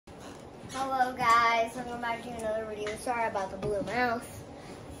Hello guys, welcome back to another video. Sorry about the blue mouse.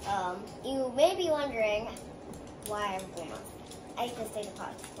 You may be wondering why I have a blue mouse. I just ate a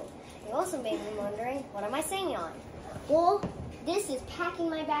popsicle. You also may be wondering, what am I singing on? Well, this is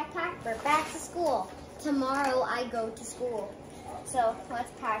packing my backpack for back to school. Tomorrow I go to school. So let's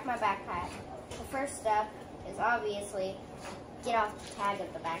pack my backpack. The first step is obviously get off the tag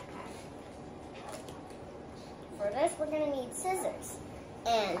of the backpack. For this, we're going to need scissors.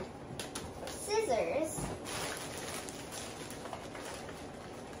 And scissors,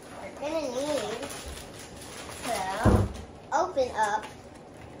 we're going to need to open up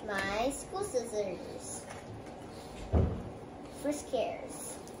my school scissors.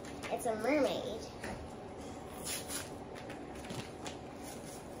 Friskers. It's a mermaid.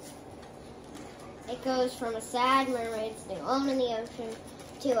 It goes from a sad mermaid sitting alone in the ocean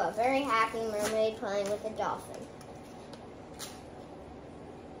to a very happy mermaid playing with a dolphin.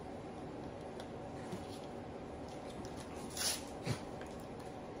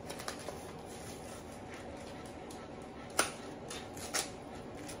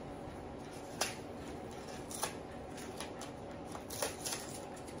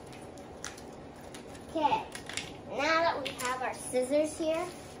 Okay, now that we have our scissors here,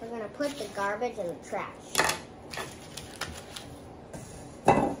 we're going to put the garbage in the trash.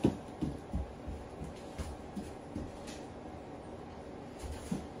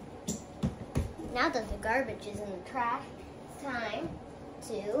 Now that the garbage is in the trash, it's time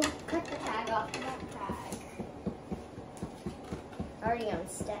to cut the tag off the backpack. Already on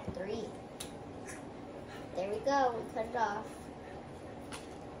step 3. There we go, we cut it off.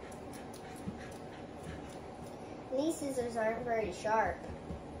 These scissors aren't very sharp.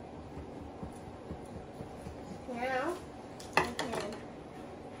 Now, I can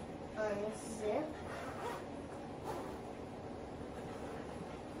unzip.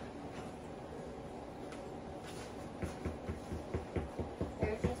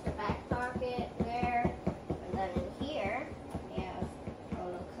 There's just a back pocket there, and then in here, we have a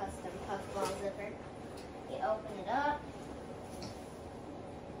little custom puffball zipper. You open it up.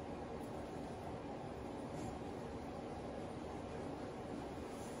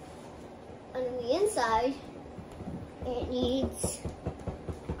 On the inside, it needs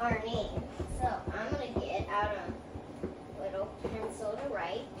our name. So I'm going to get out a little pencil to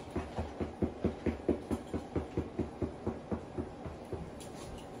write.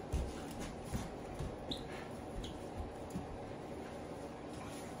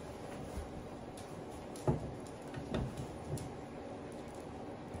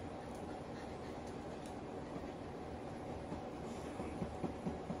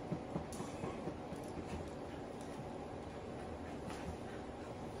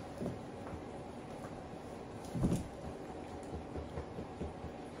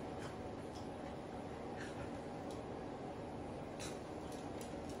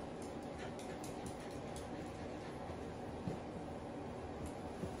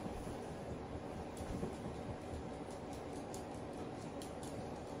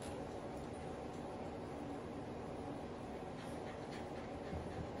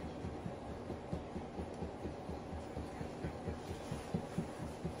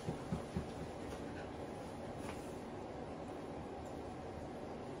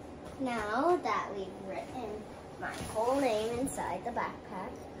 Now that we've written my whole name inside the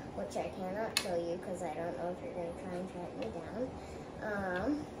backpack, which I cannot show you because I don't know if you're going to try and track me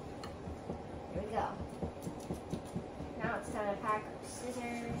down. Here we go. Now it's time to pack our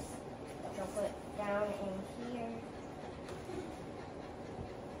scissors, which I'll put down in here.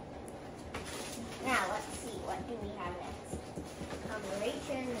 Now let's see, what do we have next? I'm going to reach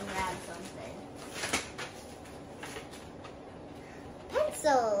in and grab something.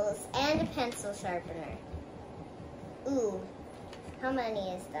 Pencils and a pencil sharpener. Ooh, how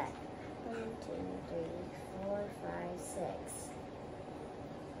many is that? 1, 2, 3, 4, 5,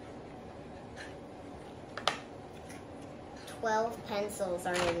 6. 12 pencils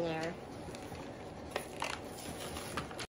are in there.